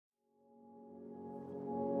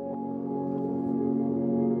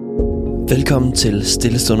Velkommen til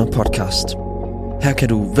Stille Stunder podcast. Her kan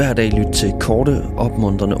du hver dag lytte til korte,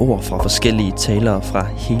 opmuntrende ord fra forskellige talere fra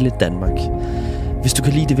hele Danmark. Hvis du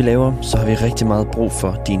kan lide det, vi laver, så har vi rigtig meget brug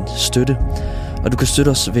for din støtte. Og du kan støtte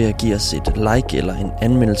os ved at give os et like eller en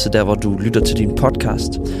anmeldelse der, hvor du lytter til din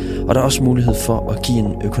podcast. Og der er også mulighed for at give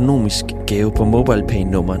en økonomisk gave på MobilePay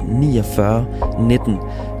nummer 49 19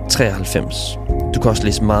 93. Du kan også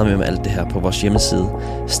læse meget mere om alt det her på vores hjemmeside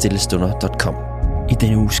stillestunder.com. I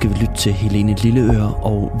denne uge skal vi lytte til Helene Lilleøre,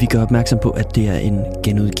 og vi gør opmærksom på, at det er en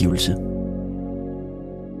genudgivelse.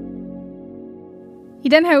 I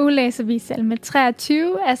den her uge læser vi salme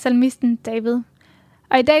 23 af salmisten David,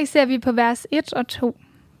 og i dag ser vi på vers 1 og 2.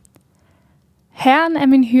 Herren er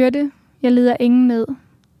min hyrde, jeg leder ingen ned.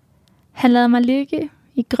 Han lader mig ligge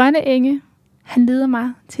i grønne enge, han leder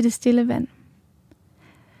mig til det stille vand.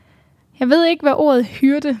 Jeg ved ikke, hvad ordet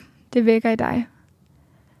hyrde det vækker i dig.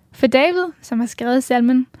 For David, som har skrevet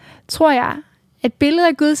salmen, tror jeg, at billedet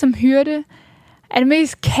af Gud som hyrde er det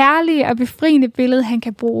mest kærlige og befriende billede, han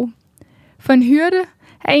kan bruge. For en hyrde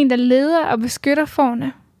er en, der leder og beskytter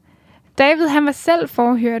fårene. David, han var selv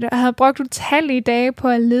forhyrte og havde brugt utallige dage på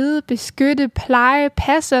at lede, beskytte, pleje,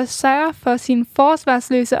 passe og sørge for sine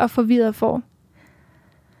forsvarsløse og forvirrede får.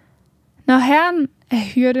 Når Herren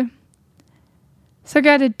er hyrde, så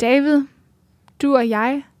gør det David, du og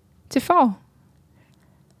jeg, til får.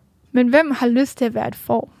 Men hvem har lyst til at være et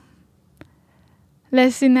får? Lad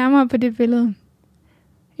os se nærmere på det billede.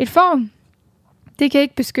 Et får, det kan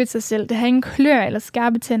ikke beskytte sig selv. Det har ingen klør eller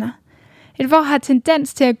skarpe tænder. Et får har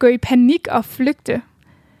tendens til at gå i panik og flygte.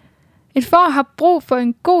 Et får har brug for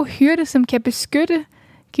en god hyrde, som kan beskytte,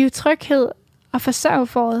 give tryghed og forsørge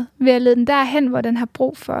fåret ved at lede den derhen, hvor den har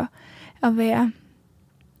brug for at være.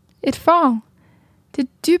 Et får, det er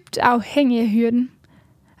dybt afhængig af hyrden.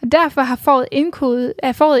 Og derfor er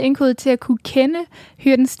fåret indkodet til at kunne kende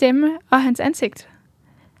hyrdens stemme og hans ansigt.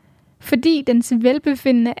 Fordi dens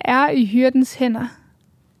velbefindende er i hyrdens hænder.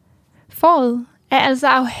 Fåret er altså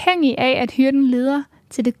afhængig af, at hyrden leder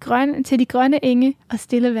til de grønne enge og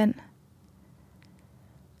stille vand.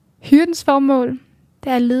 Hyrdens formål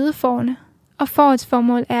det er at lede fårene, og fårets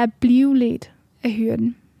formål er at blive ledt af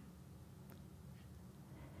hyrden.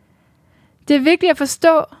 Det er vigtigt at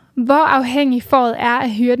forstå, hvor afhængig fåret er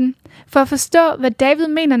af hyrden, for at forstå, hvad David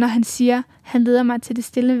mener, når han siger, han leder mig til det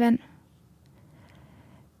stille vand.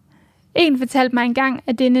 En fortalte mig engang,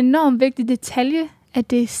 at det er en enormt vigtig detalje, at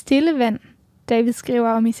det er stille vand, David skriver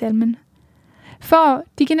om i salmen. For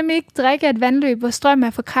de kan nemlig ikke drikke af et vandløb, hvor strømmen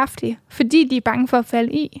er for kraftig, fordi de er bange for at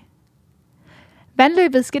falde i.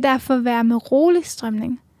 Vandløbet skal derfor være med rolig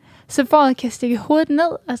strømning, så fåret kan stikke hovedet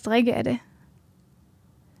ned og drikke af det.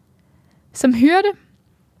 Som hyrde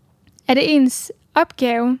er det ens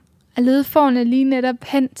opgave at lede fårene lige netop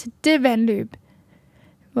hen til det vandløb,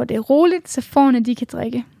 hvor det er roligt, så fårene de kan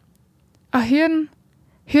drikke. Og hyrden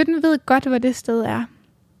ved godt, hvor det sted er.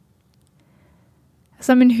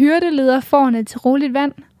 Som en hyrde leder fårene til roligt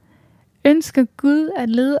vand, ønsker Gud at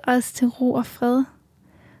lede os til ro og fred,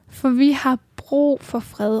 for vi har brug for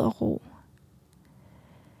fred og ro.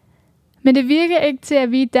 Men det virker ikke til,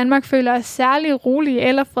 at vi i Danmark føler os særlig rolige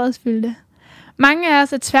eller fredsfyldte. Mange af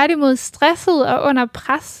os er tværtimod stresset og under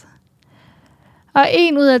pres. Og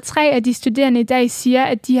 1 ud af 3 af de studerende i dag siger,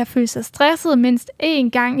 at de har følt sig stresset mindst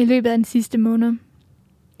 1 gang i løbet af den sidste måned.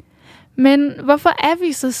 Men hvorfor er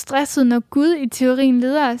vi så stresset, når Gud i teorien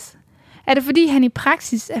leder os? Er det fordi han i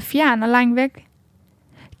praksis er fjern og langt væk?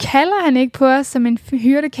 Kalder han ikke på os, som en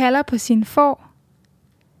hyrde kalder på sin får?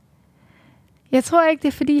 Jeg tror ikke, det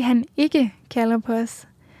er fordi han ikke kalder på os.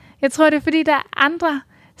 Jeg tror, det er fordi der er andre,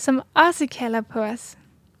 som også kalder på os.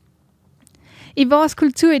 I vores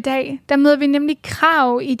kultur i dag, der møder vi nemlig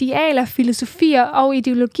krav, idealer, filosofier og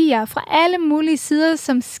ideologier fra alle mulige sider,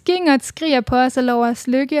 som skingert skriger på os og lover os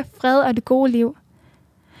lykke, fred og det gode liv.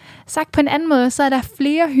 Sagt på en anden måde, så er der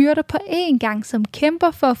flere hyrder på én gang, som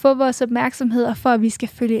kæmper for at få vores opmærksomhed og for, at vi skal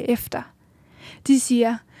følge efter. De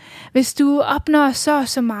siger, hvis du opnår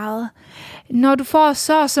så meget, når du får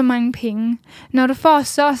så mange penge, når du får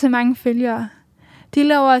så mange følgere, de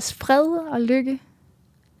lover os fred og lykke.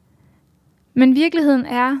 Men virkeligheden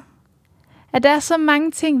er, at der er så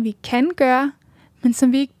mange ting, vi kan gøre, men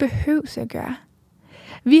som vi ikke behøver at gøre.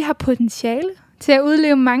 Vi har potentiale til at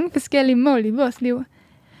udleve mange forskellige mål i vores liv,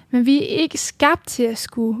 men vi er ikke skabt til at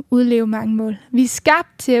skulle udleve mange mål. Vi er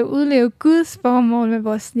skabt til at udleve Guds formål med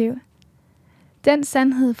vores liv. Den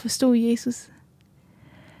sandhed forstod Jesus.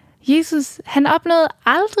 Jesus, han opnåede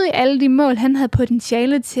aldrig alle de mål, han havde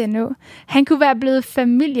potentiale til at nå. Han kunne være blevet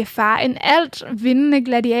familiefar, en alt vindende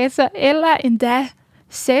gladiator eller endda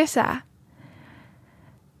Cæsar.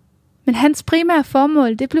 Men hans primære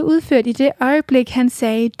formål, det blev udført i det øjeblik, han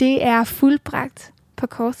sagde, det er fuldbragt på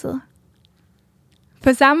korset.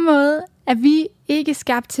 På samme måde er vi ikke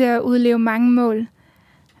skabt til at udleve mange mål.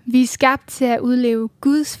 Vi er skabt til at udleve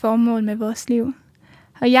Guds formål med vores liv.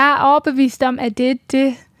 Og jeg er overbevist om, at det er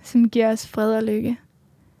det, som giver os fred og lykke.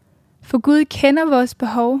 For Gud kender vores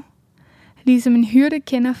behov, ligesom en hyrde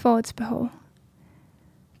kender fårets behov.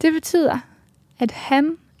 Det betyder, at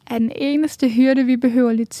han er den eneste hyrde, vi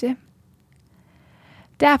behøver lytte til.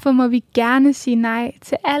 Derfor må vi gerne sige nej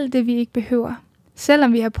til alt det, vi ikke behøver,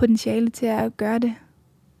 selvom vi har potentiale til at gøre det.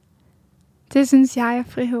 Det synes jeg er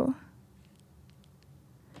frihed.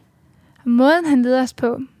 Og måden han leder os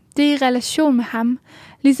på, det er i relation med ham,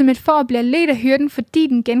 ligesom et får bliver ledt af hyrden, fordi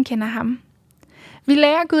den genkender ham. Vi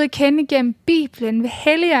lærer Gud at kende igennem Bibelen, ved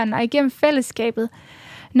Helligånden og igennem fællesskabet,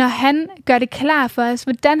 når han gør det klar for os,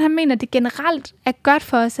 hvordan han mener, det generelt er godt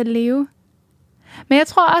for os at leve. Men jeg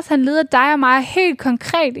tror også, han leder dig og mig helt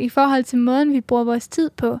konkret i forhold til måden, vi bruger vores tid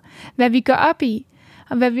på, hvad vi går op i,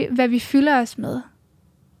 og hvad vi fylder os med.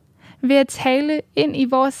 Ved at tale ind i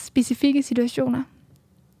vores specifikke situationer.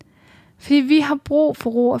 Fordi vi har brug for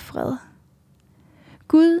ro og fred.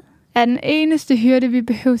 Gud er den eneste hyrde, vi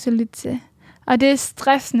behøver at lytte til. Og det er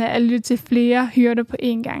stressende at lytte til flere hyrder på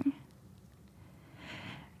én gang.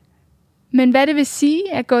 Men hvad det vil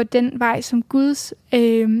sige at gå den vej, som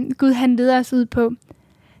Gud han leder os ud på,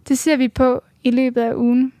 det ser vi på i løbet af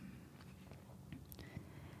ugen.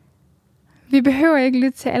 Vi behøver ikke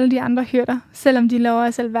lytte til alle de andre hyrder, selvom de lover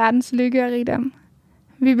os alverdens lykke og rigdom.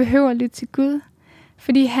 Vi behøver at lytte til Gud,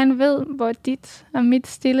 fordi han ved, hvor dit og mit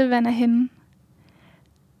stille vand er henne.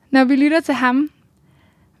 Når vi lytter til ham,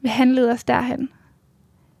 vil han lede os derhen.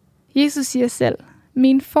 Jesus siger selv,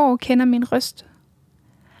 min får kender min røst.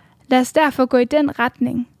 Lad os derfor gå i den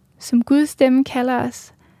retning, som Guds stemme kalder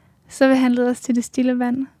os. Så vil han lede os til det stille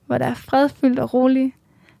vand, hvor der er fredfyldt og roligt,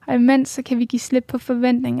 og imens så kan vi give slip på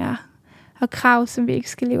forventninger og krav, som vi ikke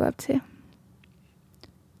skal leve op til.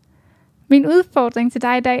 Min udfordring til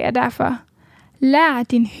dig i dag er derfor, lær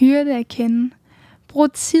din hyrde at kende.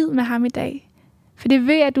 Brug tid med ham i dag. For det er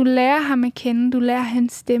ved, at du lærer ham at kende, du lærer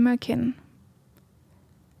hans stemme at kende.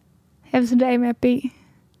 Jeg vil slutte af med at bede.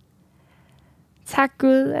 Tak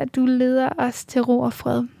Gud, at du leder os til ro og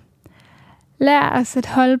fred. Lær os at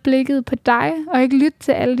holde blikket på dig, og ikke lytte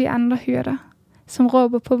til alle de andre hyrder, som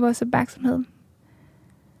råber på vores opmærksomhed.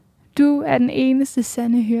 Du er den eneste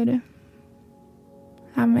sande hyrde.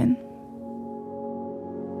 Amen.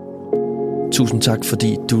 Tusind tak,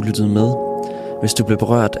 fordi du lyttede med. Hvis du blev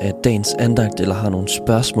berørt af dagens andagt eller har nogle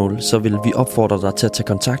spørgsmål, så vil vi opfordre dig til at tage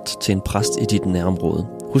kontakt til en præst i dit nærområde.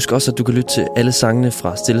 Husk også, at du kan lytte til alle sangene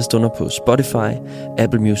fra Stille Stunder på Spotify,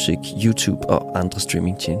 Apple Music, YouTube og andre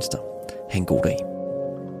streamingtjenester. Ha' en god dag.